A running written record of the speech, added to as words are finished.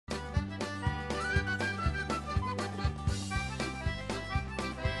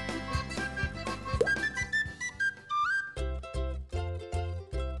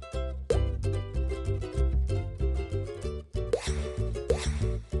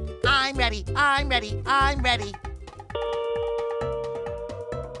I'm ready, I'm ready, I'm ready.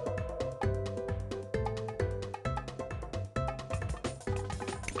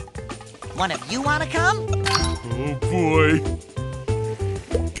 One of you wanna come? Oh boy.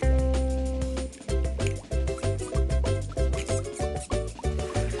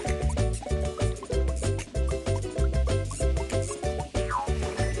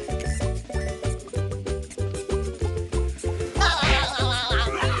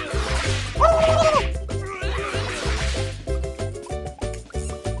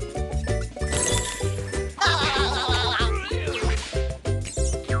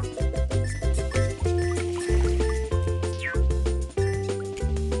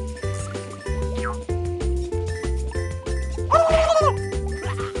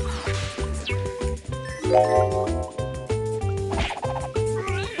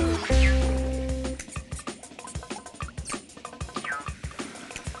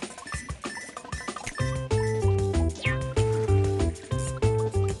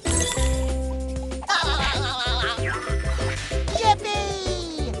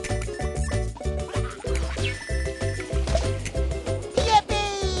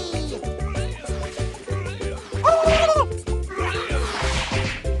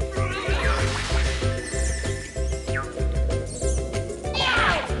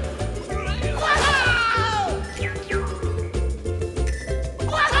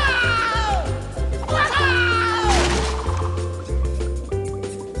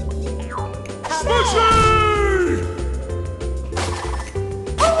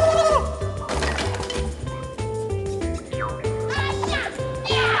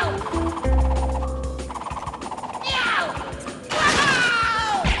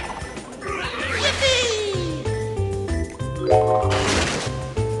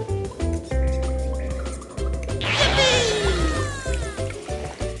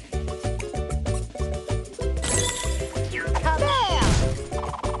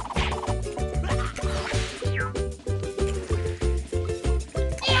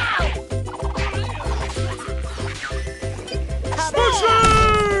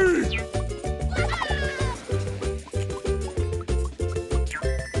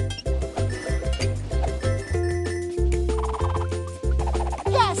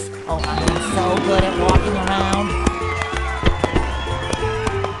 So good at walking around.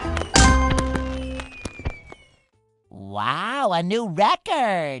 Wow, a new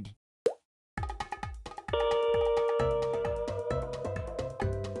record.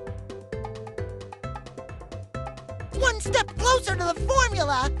 One step closer to the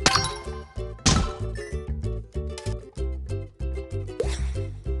formula.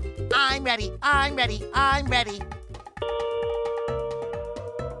 I'm ready, I'm ready, I'm ready.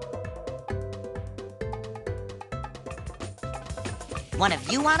 One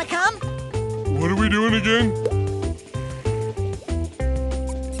of you wanna come? What are we doing again?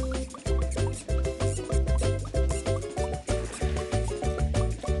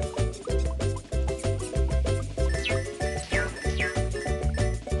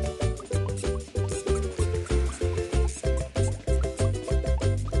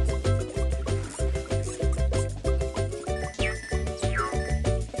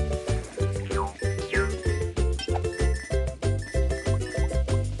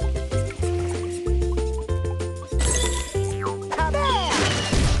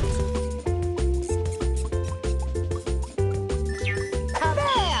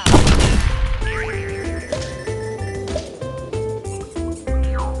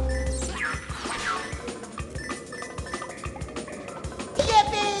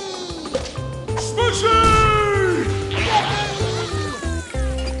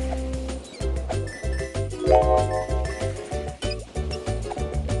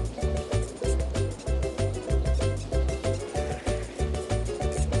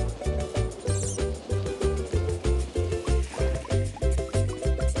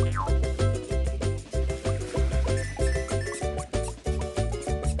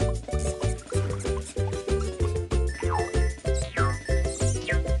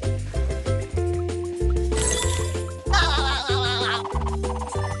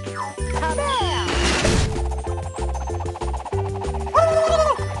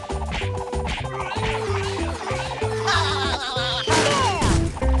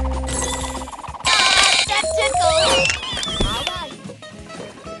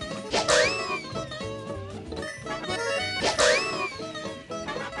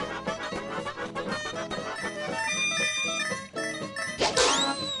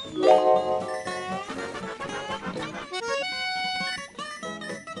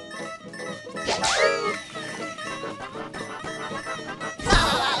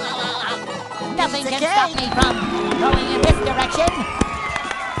 Nothing Piece of can stop cake. me from going in this direction.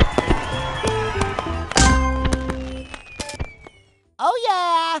 Oh,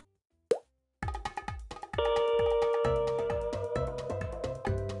 yeah!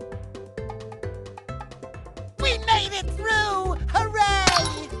 We made it through! Hooray!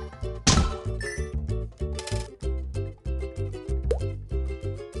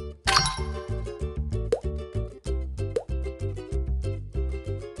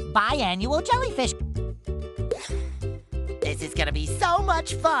 Biannual jellyfish. This is gonna be so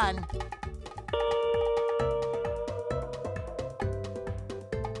much fun.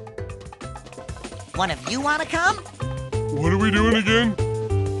 One of you wanna come? What are we doing again?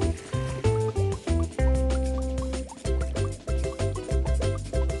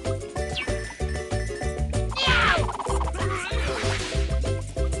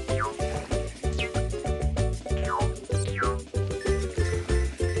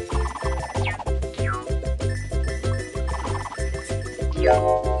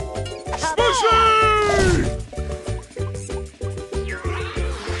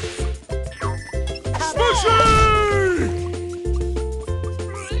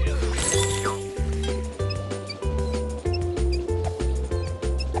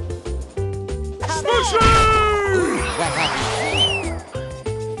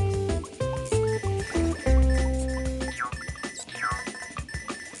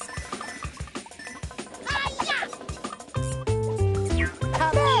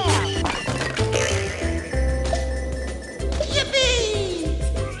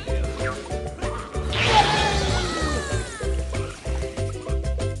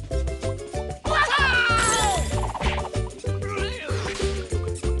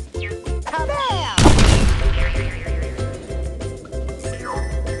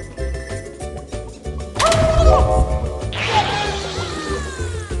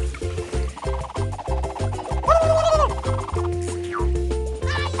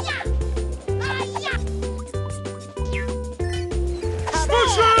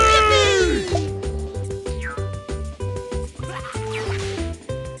 What have you here?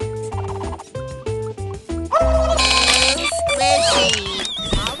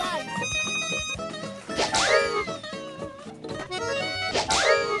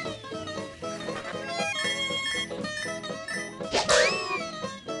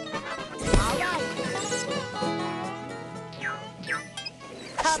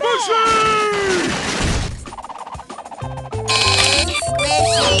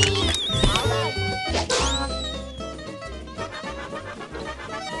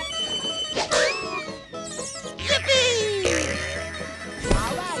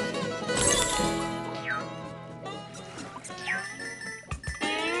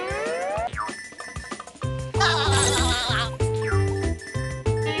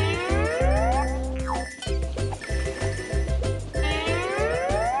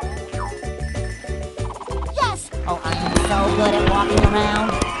 Oh, I'm so good at walking around.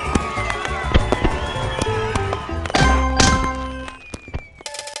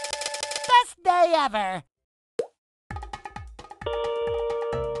 Best day ever!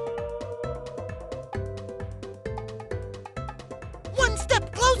 One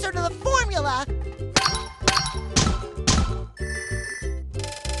step closer to the formula.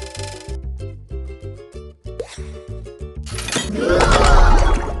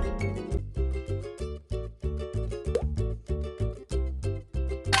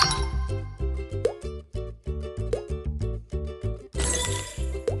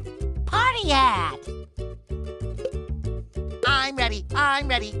 Party hat! I'm ready, I'm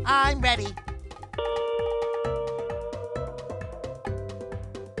ready, I'm ready.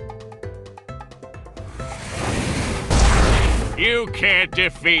 You can't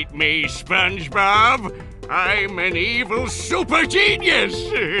defeat me, SpongeBob. I'm an evil super genius.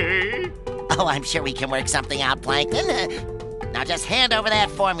 Oh, I'm sure we can work something out, Plankton. Now just hand over that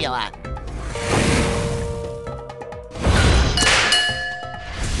formula.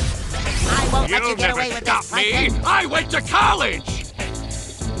 I won't let you You'll get never away with stop this, me. Plankton. I went to college.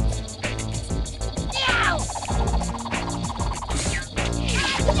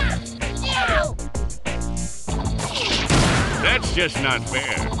 That's just not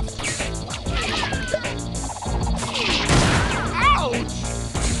fair. Ouch!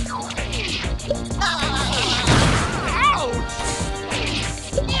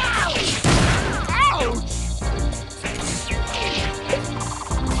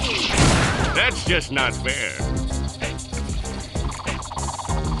 That's just not fair.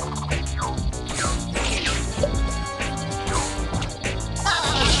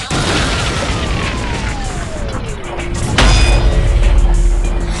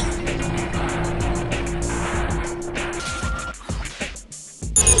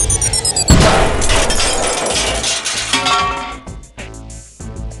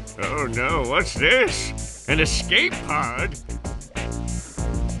 this? An escape pod?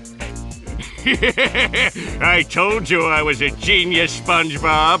 I told you I was a genius,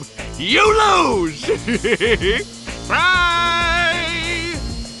 SpongeBob. You lose! Bye!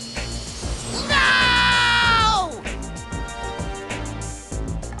 No!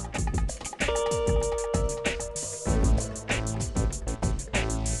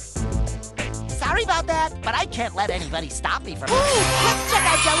 Sorry about that, but I can't let anybody stop me from... Ooh, let's check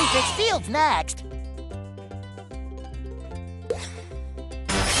out Jellyfish Fields next.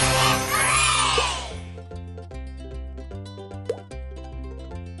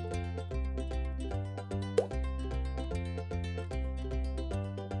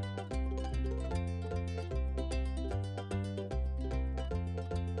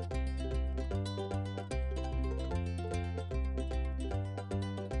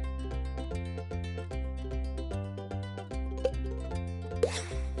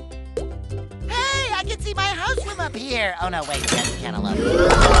 I can see my house from up here. Oh, no, wait, that's cantaloupe.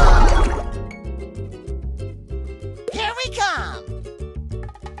 Here we come.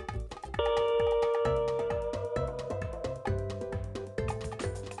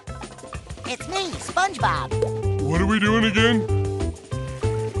 It's me, SpongeBob. What are we doing again?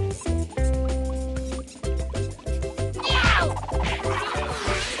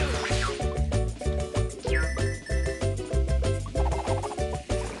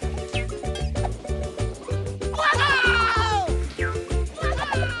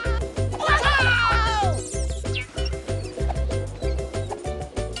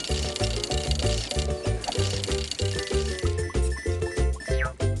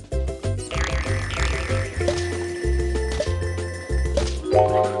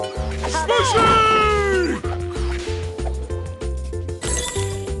 SpongeBob?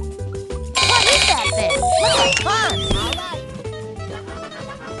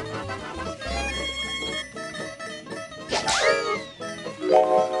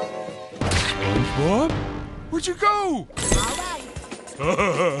 Where'd you go? All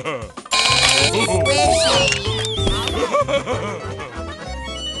right.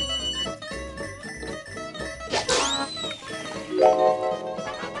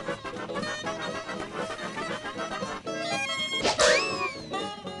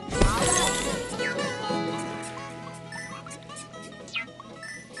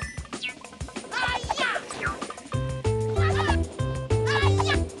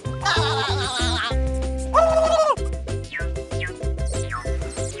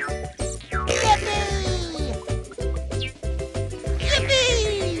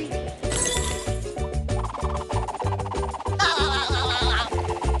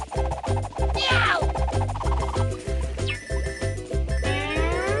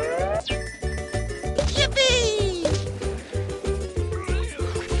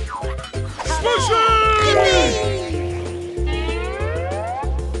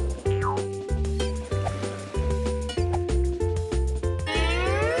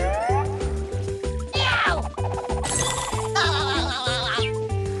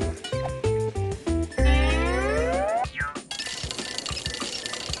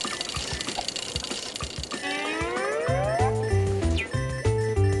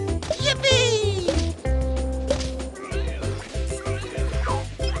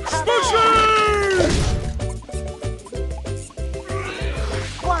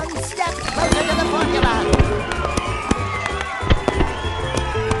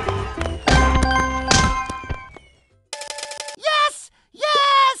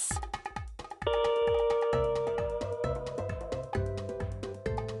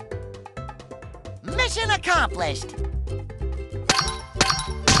 Mission accomplished!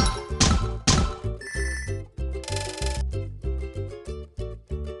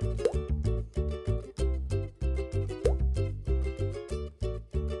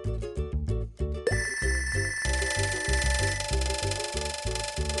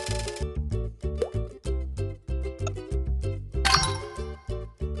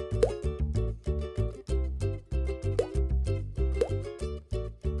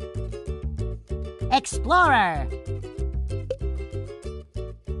 Explorer!